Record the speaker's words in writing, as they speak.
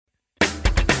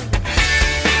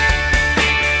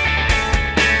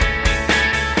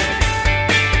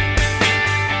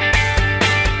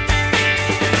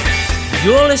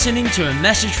You're listening to a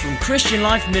message from Christian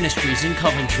Life Ministries in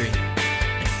Coventry,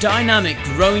 a dynamic,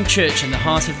 growing church in the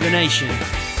heart of the nation.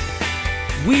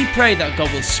 We pray that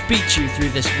God will speak to you through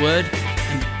this word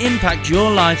and impact your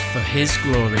life for His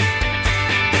glory.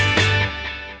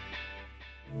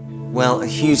 Well, a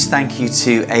huge thank you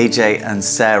to AJ and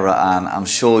Sarah, and I'm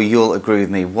sure you'll agree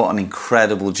with me, what an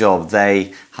incredible job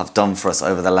they have done for us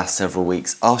over the last several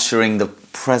weeks, ushering the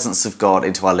presence of God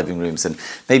into our living rooms. And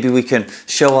maybe we can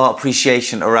show our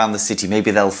appreciation around the city.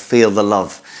 Maybe they'll feel the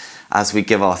love as we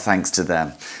give our thanks to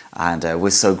them. And we're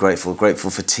so grateful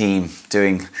for team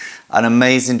doing an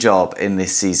amazing job in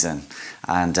this season.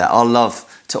 And our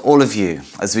love to all of you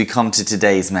as we come to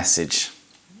today's message.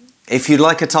 If you'd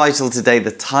like a title today,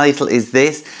 the title is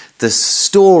this: The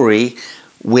Story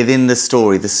Within the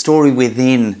Story. The story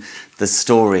within the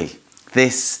story.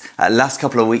 This last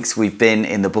couple of weeks we've been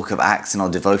in the book of Acts in our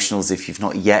devotionals. If you've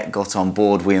not yet got on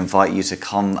board, we invite you to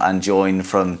come and join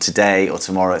from today or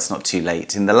tomorrow. It's not too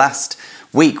late. In the last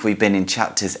week we've been in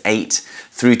chapters 8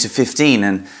 through to 15,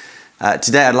 and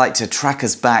today I'd like to track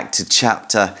us back to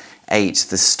chapter 8.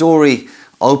 The story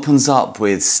opens up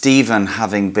with Stephen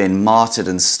having been martyred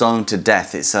and stoned to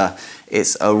death.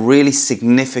 It's a really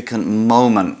significant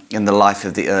moment in the life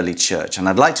of the early church. And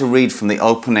I'd like to read from the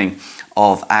opening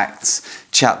of Acts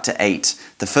chapter 8,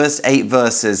 the first 8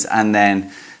 verses, and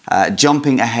then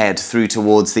jumping ahead through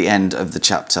towards the end of the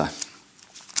chapter.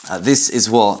 This is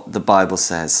what the Bible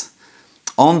says.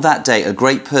 On that day, a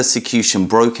great persecution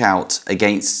broke out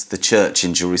against the church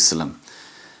in Jerusalem.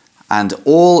 And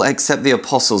all except the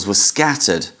apostles were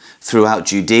scattered throughout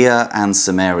Judea and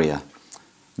Samaria.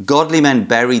 Godly men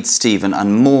buried Stephen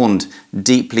and mourned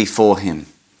deeply for him.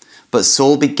 But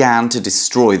Saul began to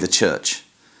destroy the church.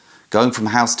 Going from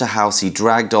house to house, he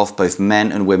dragged off both men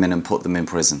and women and put them in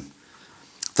prison.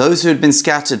 Those who had been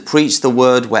scattered preached the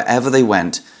word wherever they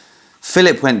went.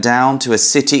 Philip went down to a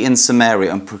city in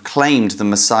Samaria and proclaimed the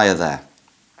Messiah there.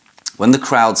 When the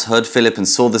crowds heard Philip and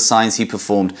saw the signs he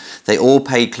performed, they all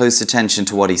paid close attention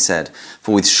to what he said.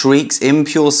 For with shrieks,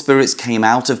 impure spirits came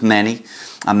out of many,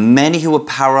 and many who were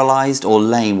paralyzed or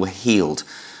lame were healed.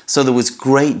 So there was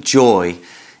great joy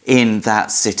in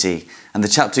that city. And the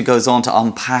chapter goes on to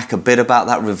unpack a bit about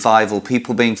that revival,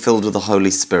 people being filled with the Holy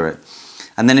Spirit.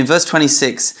 And then in verse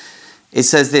 26, it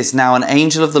says this: Now an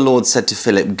angel of the Lord said to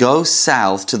Philip, Go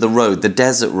south to the road, the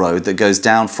desert road that goes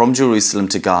down from Jerusalem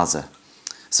to Gaza.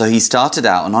 So he started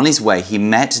out, and on his way he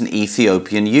met an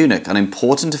Ethiopian eunuch, an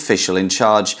important official in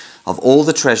charge of all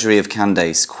the treasury of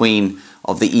Candace, queen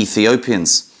of the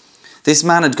Ethiopians. This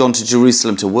man had gone to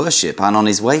Jerusalem to worship, and on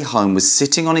his way home was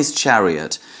sitting on his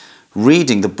chariot,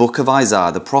 reading the book of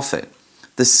Isaiah the prophet.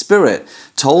 The Spirit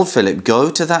told Philip,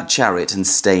 Go to that chariot and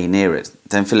stay near it.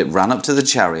 Then Philip ran up to the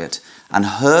chariot and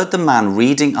heard the man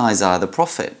reading Isaiah the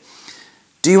prophet.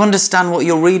 Do you understand what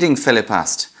you're reading? Philip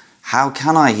asked. How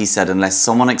can I, he said, unless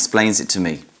someone explains it to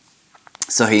me?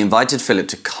 So he invited Philip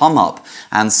to come up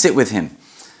and sit with him.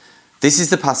 This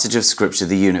is the passage of scripture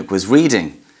the eunuch was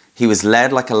reading. He was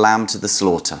led like a lamb to the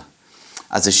slaughter.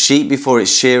 As a sheep before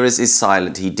its shearers is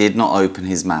silent, he did not open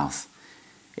his mouth.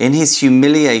 In his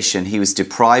humiliation, he was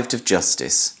deprived of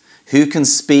justice. Who can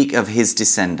speak of his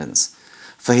descendants?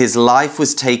 For his life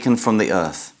was taken from the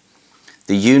earth.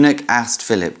 The eunuch asked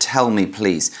Philip, Tell me,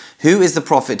 please, who is the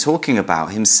prophet talking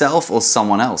about, himself or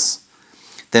someone else?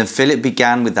 Then Philip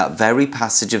began with that very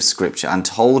passage of scripture and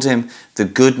told him the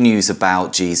good news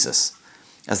about Jesus.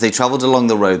 As they travelled along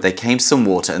the road, they came to some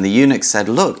water, and the eunuch said,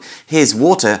 Look, here's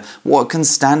water. What can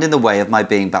stand in the way of my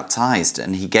being baptized?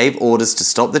 And he gave orders to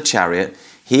stop the chariot.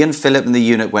 He and Philip and the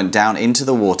eunuch went down into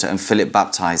the water, and Philip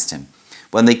baptized him.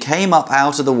 When they came up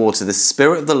out of the water, the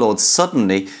Spirit of the Lord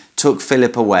suddenly took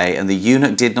Philip away, and the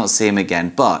eunuch did not see him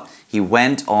again, but he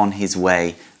went on his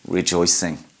way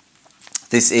rejoicing.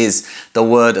 This is the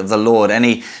word of the Lord.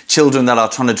 Any children that are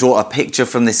trying to draw a picture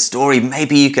from this story,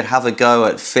 maybe you could have a go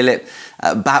at Philip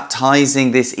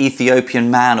baptizing this Ethiopian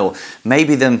man, or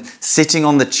maybe them sitting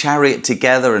on the chariot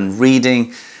together and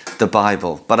reading the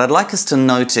Bible. But I'd like us to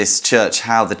notice, church,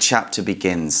 how the chapter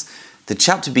begins. The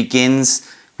chapter begins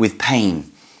with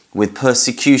pain, with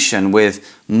persecution, with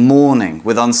mourning,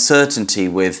 with uncertainty,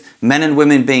 with men and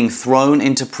women being thrown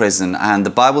into prison. And the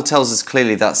Bible tells us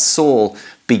clearly that Saul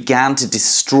began to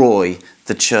destroy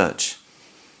the church.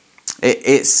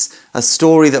 It's a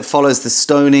story that follows the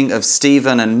stoning of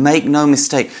Stephen, and make no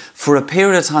mistake, for a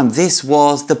period of time, this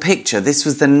was the picture, this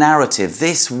was the narrative,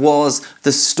 this was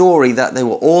the story that they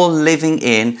were all living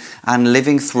in and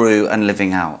living through and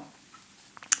living out.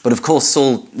 But of course,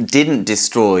 Saul didn't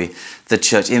destroy the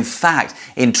church. In fact,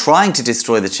 in trying to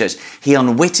destroy the church, he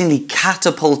unwittingly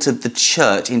catapulted the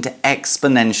church into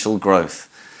exponential growth.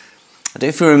 I don't know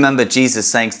if you remember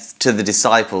Jesus saying to the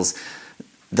disciples,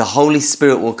 the Holy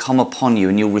Spirit will come upon you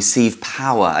and you'll receive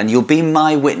power and you'll be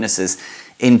my witnesses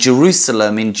in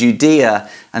Jerusalem, in Judea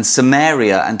and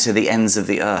Samaria and to the ends of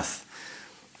the earth.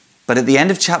 But at the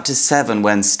end of chapter 7,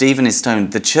 when Stephen is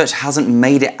stoned, the church hasn't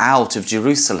made it out of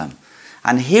Jerusalem.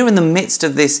 And here in the midst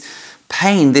of this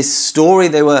pain, this story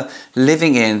they were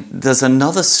living in, there's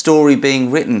another story being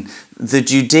written. The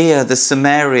Judea, the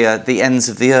Samaria, the ends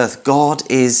of the earth. God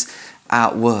is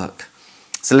at work.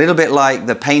 It's a little bit like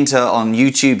the painter on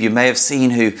YouTube you may have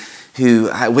seen who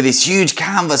with his huge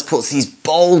canvas puts these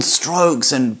bold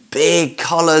strokes and big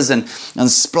colours and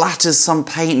splatters some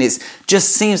paint. It just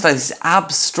seems like this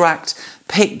abstract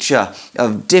picture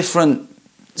of different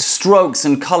strokes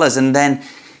and colours, and then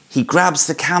he grabs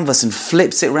the canvas and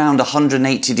flips it around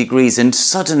 180 degrees and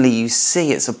suddenly you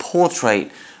see it's a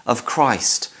portrait of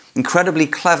Christ. Incredibly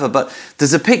clever, but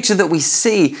there's a picture that we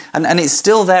see and it's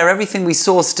still there. Everything we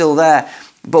saw is still there.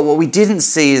 But what we didn't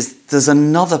see is there's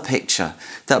another picture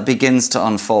that begins to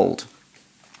unfold.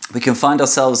 We can find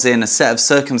ourselves in a set of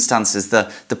circumstances,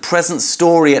 the present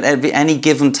story at any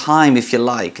given time, if you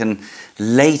like, and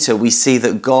later we see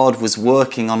that God was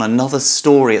working on another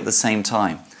story at the same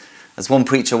time. As one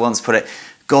preacher once put it,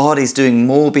 God is doing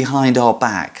more behind our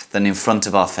back than in front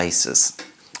of our faces.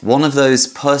 One of those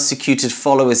persecuted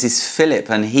followers is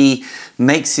Philip, and he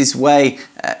makes his way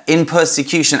in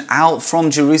persecution out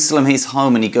from Jerusalem, his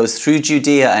home, and he goes through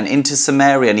Judea and into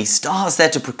Samaria, and he starts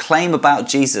there to proclaim about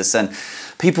Jesus, and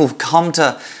people come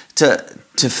to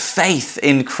faith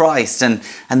in Christ, and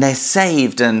they're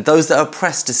saved, and those that are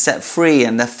oppressed are set free,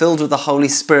 and they're filled with the Holy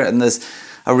Spirit, and there's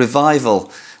a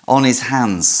revival on his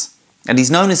hands. And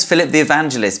he's known as Philip the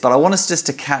Evangelist, but I want us just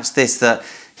to catch this, that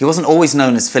he wasn't always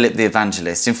known as Philip the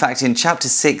Evangelist. In fact, in chapter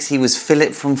 6, he was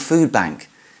Philip from Food Bank.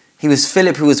 He was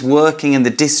Philip who was working in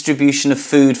the distribution of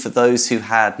food for those who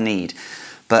had need.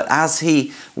 But as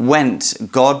he went,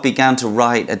 God began to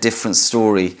write a different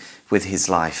story with his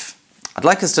life. I'd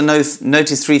like us to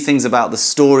notice three things about the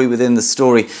story within the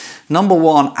story. Number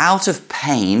one, out of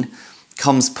pain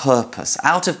comes purpose.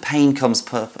 Out of pain comes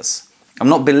purpose. I'm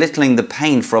not belittling the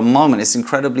pain for a moment. It's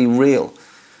incredibly real.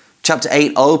 Chapter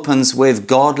 8 opens with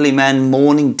godly men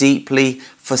mourning deeply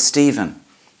for Stephen.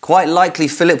 Quite likely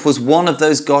Philip was one of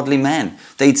those godly men.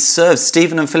 They'd served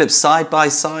Stephen and Philip side by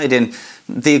side in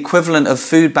the equivalent of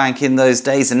food bank in those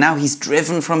days, and now he's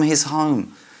driven from his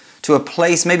home to a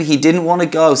place maybe he didn't want to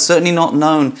go, certainly not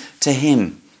known to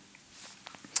him.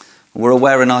 We're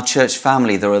aware in our church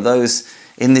family there are those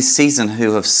in this season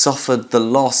who have suffered the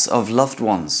loss of loved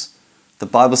ones. The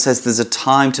Bible says there's a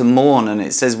time to mourn, and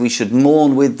it says we should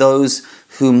mourn with those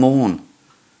who mourn.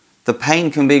 The pain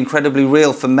can be incredibly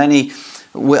real for many.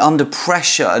 We're under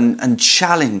pressure and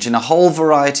challenge in a whole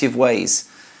variety of ways.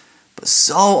 But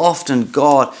so often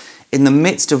God, in the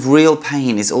midst of real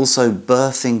pain, is also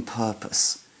birthing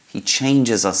purpose. He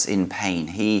changes us in pain.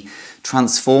 He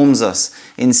transforms us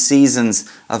in seasons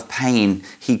of pain.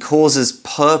 He causes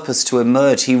purpose to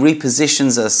emerge. He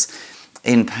repositions us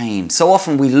in pain. So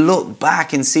often we look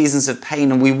back in seasons of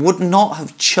pain and we would not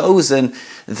have chosen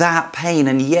that pain,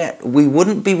 and yet we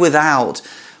wouldn't be without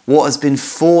what has been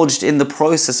forged in the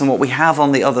process and what we have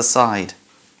on the other side.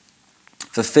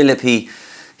 For Philip, he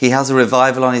has a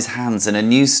revival on his hands and a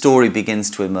new story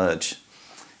begins to emerge.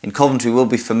 In Coventry, we'll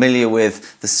be familiar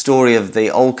with the story of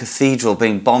the old cathedral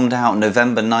being bombed out in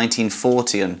November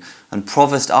 1940 and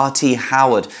Provost R.T.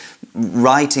 Howard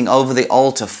writing over the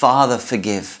altar, "Father,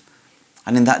 forgive."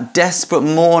 And in that desperate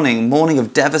mourning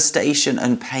of devastation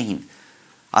and pain,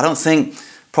 I don't think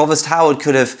Provost Howard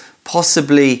could have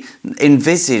possibly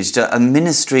envisaged a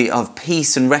ministry of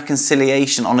peace and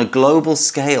reconciliation on a global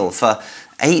scale for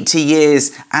 80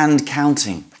 years and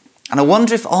counting. And I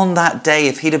wonder if on that day,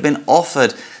 if he'd have been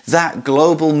offered that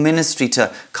global ministry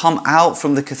to come out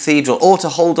from the cathedral or to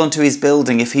hold on to his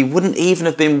building, if he wouldn't even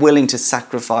have been willing to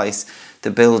sacrifice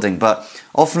the building. But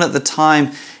often at the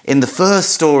time in the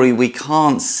first story, we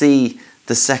can't see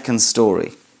the second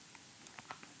story.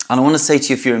 And I want to say to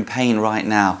you, if you're in pain right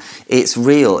now, it's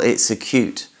real, it's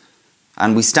acute.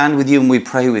 And we stand with you and we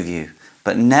pray with you.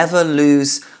 But never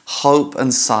lose hope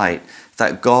and sight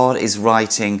that God is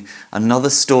writing another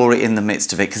story in the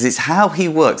midst of it, because it's how he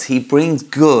works. He brings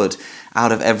good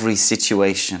out of every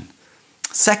situation.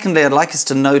 Secondly, I'd like us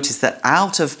to notice that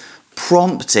out of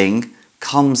prompting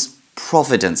comes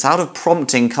providence. Out of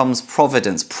prompting comes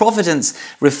providence. Providence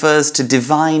refers to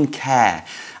divine care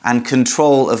and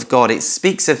control of God. It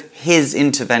speaks of his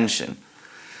intervention.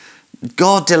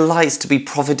 God delights to be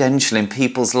providential in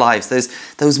people's lives.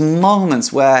 Those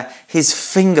moments where his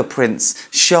fingerprints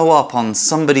show up on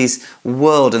somebody's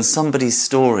world and somebody's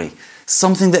story.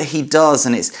 Something that he does,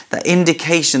 and it's that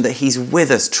indication that he's with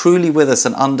us, truly with us,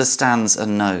 and understands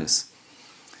and knows.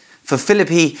 For Philip,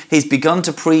 he's begun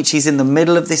to preach. He's in the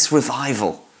middle of this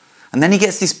revival. And then he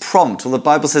gets this prompt. Well, the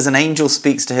Bible says an angel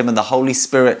speaks to him and the Holy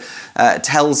Spirit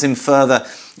tells him further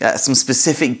some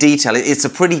specific detail. It's a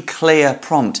pretty clear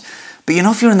prompt. But you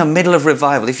know, if you're in the middle of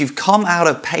revival, if you've come out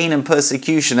of pain and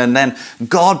persecution and then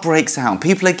God breaks out,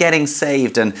 people are getting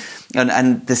saved and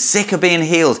the sick are being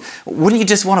healed, wouldn't you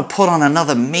just want to put on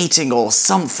another meeting or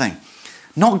something?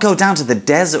 Not go down to the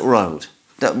desert road.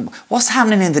 What's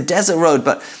happening in the desert road?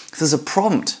 But there's a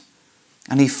prompt.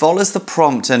 And he follows the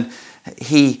prompt and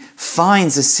he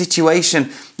finds a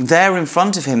situation there in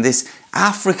front of him, this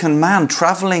African man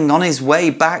traveling on his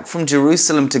way back from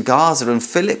Jerusalem to Gaza, and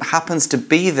Philip happens to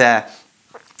be there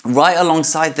right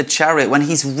alongside the chariot when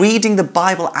he's reading the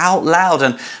Bible out loud,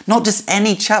 and not just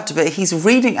any chapter, but he's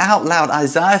reading out loud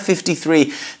Isaiah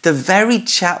 53, the very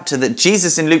chapter that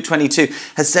Jesus in Luke 22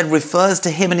 has said refers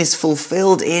to him and is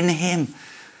fulfilled in him.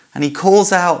 And he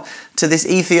calls out to this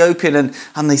Ethiopian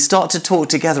and they start to talk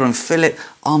together, and Philip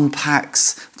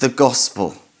unpacks the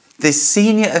gospel. This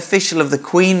senior official of the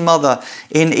Queen Mother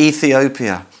in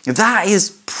Ethiopia. That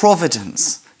is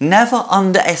providence. Never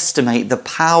underestimate the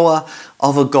power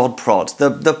of a God prod,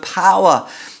 the power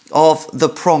of the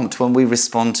prompt when we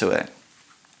respond to it.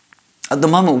 At the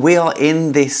moment, we are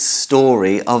in this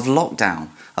story of lockdown,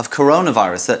 of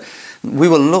coronavirus, that we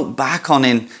will look back on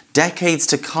in decades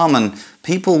to come and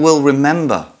people will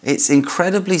remember. It's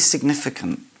incredibly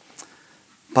significant.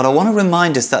 But I want to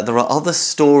remind us that there are other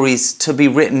stories to be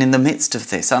written in the midst of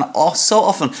this. And so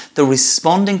often, the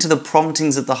responding to the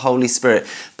promptings of the Holy Spirit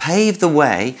pave the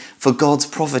way for God's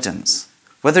providence.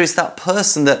 Whether it's that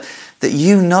person that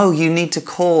you know you need to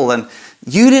call and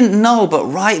you didn't know, but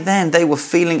right then they were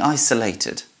feeling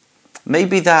isolated.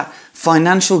 Maybe that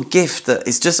financial gift that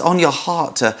is just on your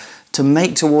heart to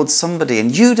make towards somebody,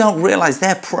 and you don't realize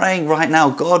they're praying right now,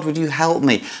 God, would you help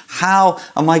me? How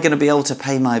am I going to be able to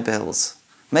pay my bills?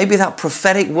 Maybe that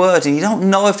prophetic word, and you don't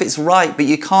know if it's right, but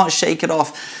you can't shake it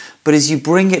off. But as you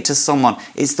bring it to someone,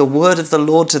 it's the word of the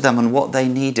Lord to them and what they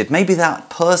needed. Maybe that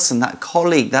person, that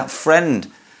colleague, that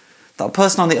friend, that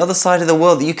person on the other side of the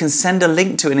world that you can send a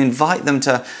link to and invite them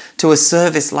to a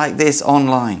service like this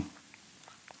online.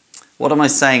 What am I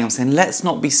saying? I'm saying let's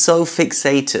not be so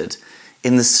fixated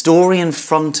in the story in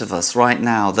front of us right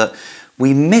now that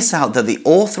we miss out that the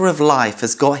author of life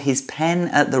has got his pen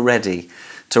at the ready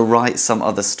to write some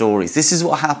other stories. This is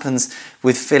what happens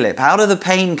with Philip. Out of the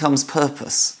pain comes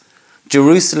purpose.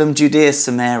 Jerusalem, Judea,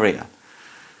 Samaria.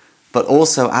 But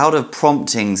also out of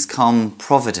promptings come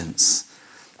providence.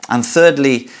 And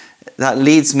thirdly, that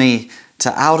leads me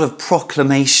to out of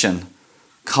proclamation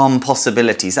come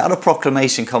possibilities. Out of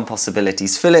proclamation come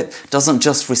possibilities. Philip doesn't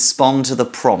just respond to the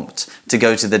prompt to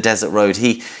go to the desert road.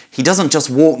 He doesn't just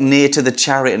walk near to the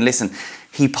chariot and listen.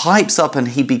 He pipes up and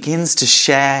he begins to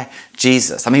share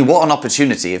Jesus. I mean, what an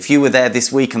opportunity. If you were there this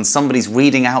week and somebody's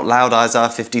reading out loud Isaiah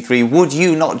 53, would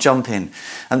you not jump in?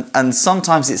 And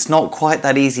sometimes it's not quite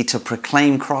that easy to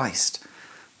proclaim Christ.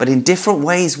 But in different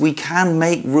ways, we can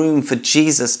make room for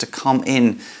Jesus to come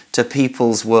in to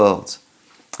people's world.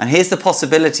 And here's the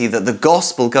possibility that the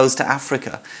gospel goes to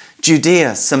Africa,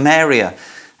 Judea, Samaria,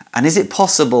 and is it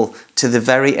possible to the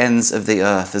very ends of the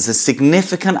earth, as a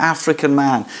significant African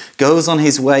man goes on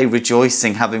his way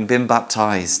rejoicing, having been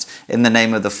baptized in the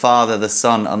name of the Father, the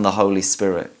Son, and the Holy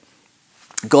Spirit.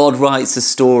 God writes a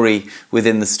story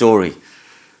within the story.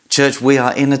 Church, we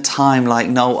are in a time like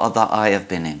no other I have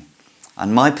been in.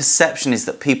 And my perception is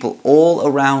that people all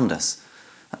around us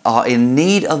are in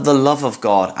need of the love of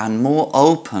God and more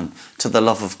open to the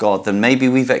love of God than maybe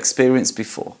we've experienced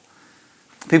before.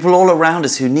 People all around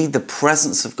us who need the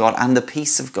presence of God and the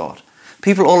peace of God.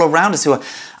 People all around us who are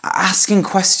asking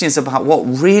questions about what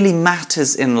really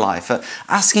matters in life,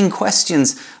 asking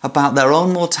questions about their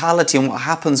own mortality and what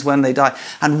happens when they die.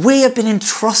 And we have been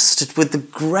entrusted with the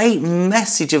great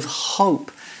message of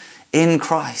hope in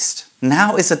Christ.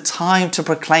 Now is a time to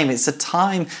proclaim. It's a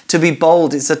time to be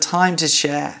bold. It's a time to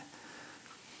share.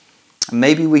 And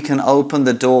maybe we can open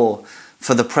the door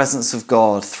for the presence of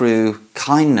God through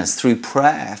kindness, through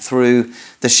prayer, through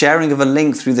the sharing of a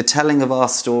link, through the telling of our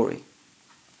story.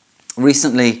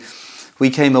 Recently, we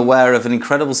came aware of an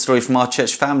incredible story from our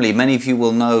church family. Many of you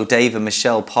will know Dave and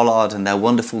Michelle Pollard and their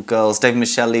wonderful girls. Dave and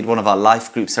Michelle lead one of our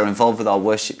life groups. They're involved with our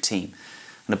worship team.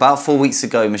 And about 4 weeks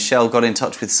ago, Michelle got in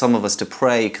touch with some of us to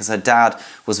pray because her dad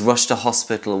was rushed to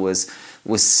hospital, was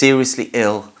seriously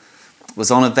ill.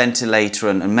 was on a ventilator,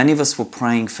 and many of us were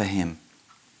praying for him.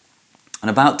 And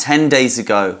about 10 days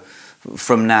ago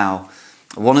from now,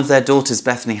 one of their daughters,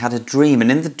 Bethany, had a dream.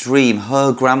 And in the dream,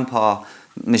 her grandpa,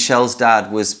 Michelle's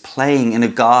dad, was playing in a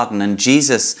garden, and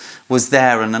Jesus was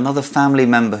there, and another family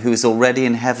member who was already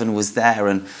in heaven was there.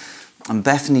 And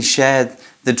Bethany shared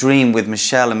the dream with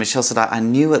Michelle, and Michelle said, I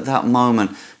knew at that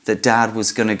moment that Dad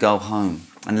was going to go home.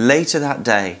 And later that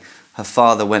day, her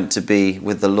father went to be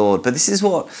with the Lord. But this is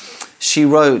what she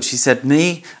wrote. She said,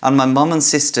 me and my mum and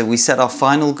sister, we said our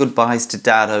final goodbyes to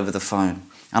Dad over the phone.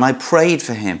 And I prayed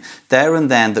for him there and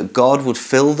then that God would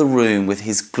fill the room with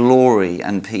his glory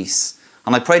and peace.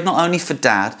 And I prayed not only for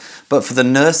Dad, but for the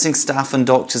nursing staff and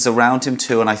doctors around him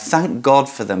too. And I thanked God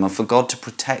for them and for God to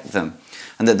protect them,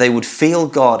 and that they would feel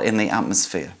God in the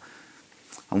atmosphere.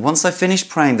 And once I finished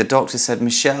praying, the doctor said,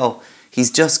 Michelle,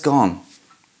 he's just gone.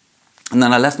 And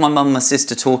then I left my mum and my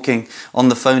sister talking on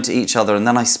the phone to each other. And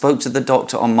then I spoke to the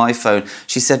doctor on my phone.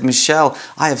 She said, Michelle,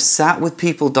 I have sat with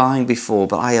people dying before,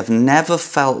 but I have never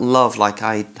felt love like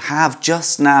I have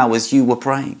just now as you were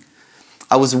praying.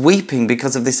 I was weeping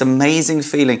because of this amazing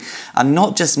feeling. And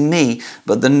not just me,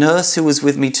 but the nurse who was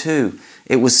with me too.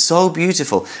 It was so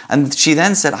beautiful. And she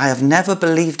then said, I have never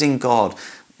believed in God,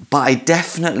 but I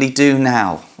definitely do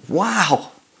now.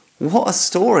 Wow, what a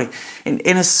story.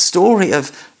 In a story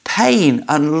of pain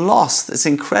and loss that's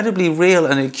incredibly real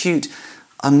and acute,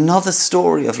 another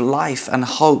story of life and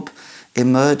hope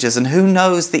emerges. And who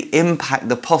knows the impact,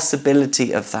 the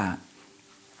possibility of that.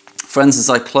 Friends, as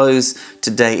I close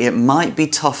today, it might be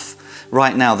tough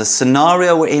right now. The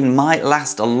scenario we're in might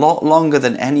last a lot longer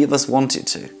than any of us want it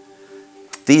to.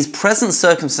 These present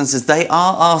circumstances, they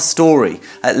are our story,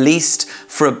 at least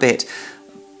for a bit.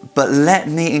 But let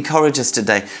me encourage us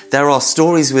today. There are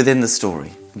stories within the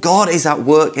story. God is at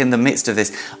work in the midst of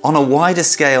this on a wider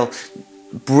scale,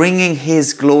 bringing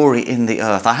his glory in the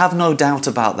earth. I have no doubt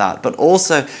about that. But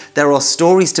also there are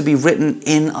stories to be written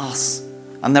in us.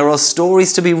 And there are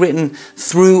stories to be written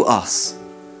through us.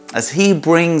 As he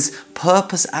brings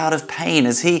purpose out of pain,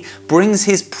 as he brings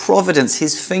his providence,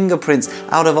 his fingerprints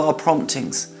out of our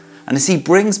promptings, and as he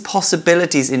brings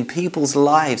possibilities in people's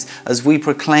lives as we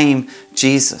proclaim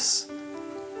Jesus.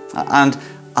 And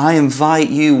I invite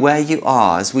you where you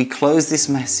are as we close this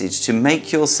message to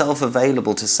make yourself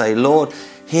available to say, Lord,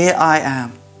 here I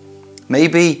am.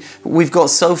 Maybe we've got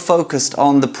so focused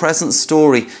on the present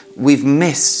story, we've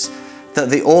missed that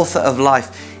the author of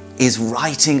life is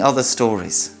writing other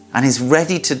stories and is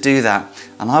ready to do that.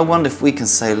 And I wonder if we can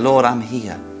say, Lord, I'm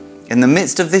here. In the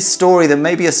midst of this story, that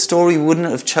maybe a story we wouldn't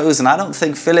have chosen. I don't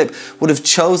think Philip would have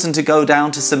chosen to go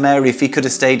down to Samaria if he could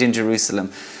have stayed in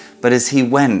Jerusalem. But as he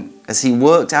went, as he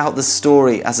worked out the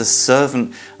story as a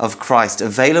servant of Christ,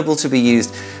 available to be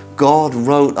used, God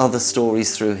wrote other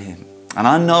stories through him. And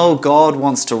I know God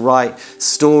wants to write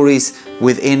stories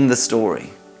within the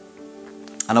story.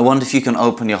 And I wonder if you can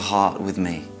open your heart with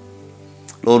me.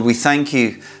 Lord, we thank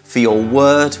you for your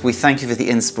word. We thank you for the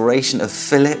inspiration of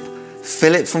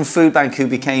Philip from Food Bank, who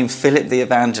became Philip the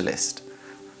evangelist.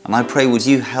 And I pray, would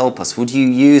you help us? Would you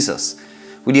use us?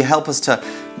 Would you help us to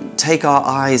take our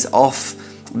eyes off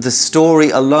the story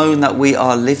alone that we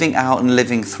are living out and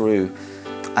living through,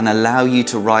 and allow you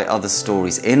to write other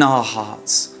stories in our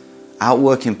hearts,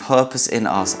 outworking purpose in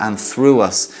us and through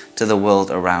us to the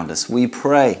world around us. We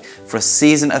pray for a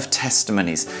season of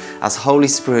testimonies as Holy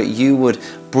Spirit, you would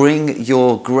bring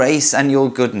your grace and your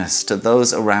goodness to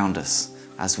those around us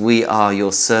as we are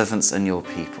your servants and your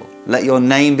people. Let your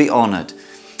name be honored,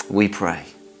 we pray.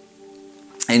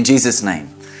 In Jesus' name,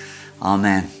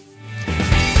 amen.